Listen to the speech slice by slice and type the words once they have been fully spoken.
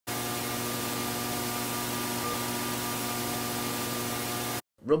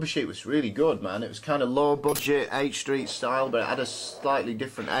Rubber Sheet was really good, man. It was kind of low budget, H Street style, but it had a slightly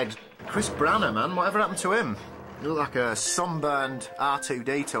different edge. Kris Branner, man, whatever happened to him? He looked like a sunburned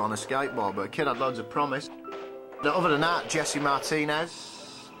R2-D2 on a skateboard, but the kid had loads of promise. Other than that, Jesse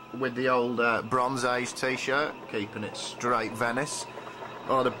Martinez with the old Bronze Age t-shirt, keeping it straight Venice.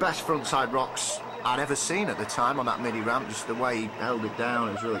 Oh, the best frontside rocks I'd ever seen at the time on that midi ramp, just the way he held it down,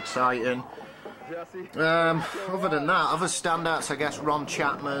 it was really exciting. Other than that, other standouts, I guess, Ron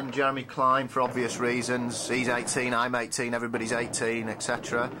Chatman, Jeremy Klein, for obvious reasons. He's 18, I'm 18, everybody's 18,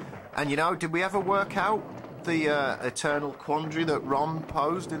 etc. And, you know, did we ever work out the eternal quandary that Ron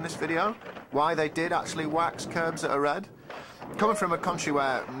posed in this video? Why they did actually wax curbs that are red? Coming from a country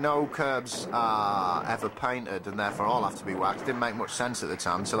where no curbs are ever painted and therefore all have to be waxed, didn't make much sense at the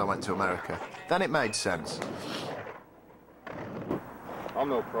time until I went to America. Then it made sense. I'm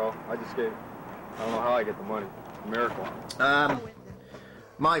no pro. I just skate. I don't know how I get the money. Miracle.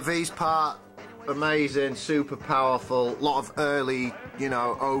 Mike V's part, amazing, super powerful. Lot of early, you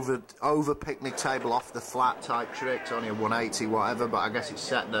know, over picnic table off the flat type tricks. Only a 180, whatever. But I guess it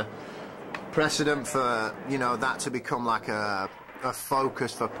set the precedent for, you know, that to become like a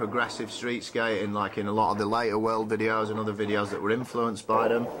focus for progressive street skating, like in a lot of the later World videos and other videos that were influenced by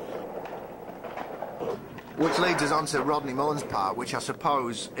them. Which leads us on to Rodney Mullen's part, which I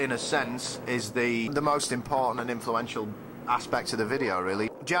suppose, in a sense, is the most important and influential aspect of the video, really.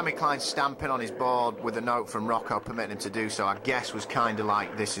 Jeremy Klein stamping on his board with a note from Rocco permitting him to do so, I guess, was kind of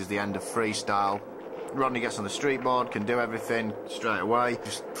like, this is the end of freestyle. Rodney gets on the street board, can do everything straight away.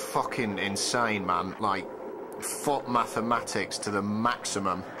 Just fucking insane, man. Like, foot mathematics to the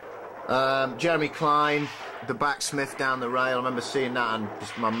maximum. Jeremy Klein, the backsmith down the rail, I remember seeing that and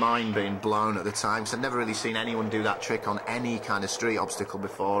just my mind being blown at the time, because I'd never really seen anyone do that trick on any kind of street obstacle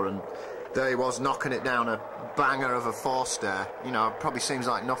before, and there he was knocking it down a banger of a 4-stair. You know, it probably seems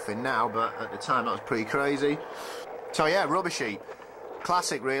like nothing now, but at the time that was pretty crazy. So yeah, Rubber Sheet.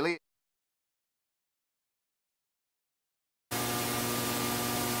 Classic, really.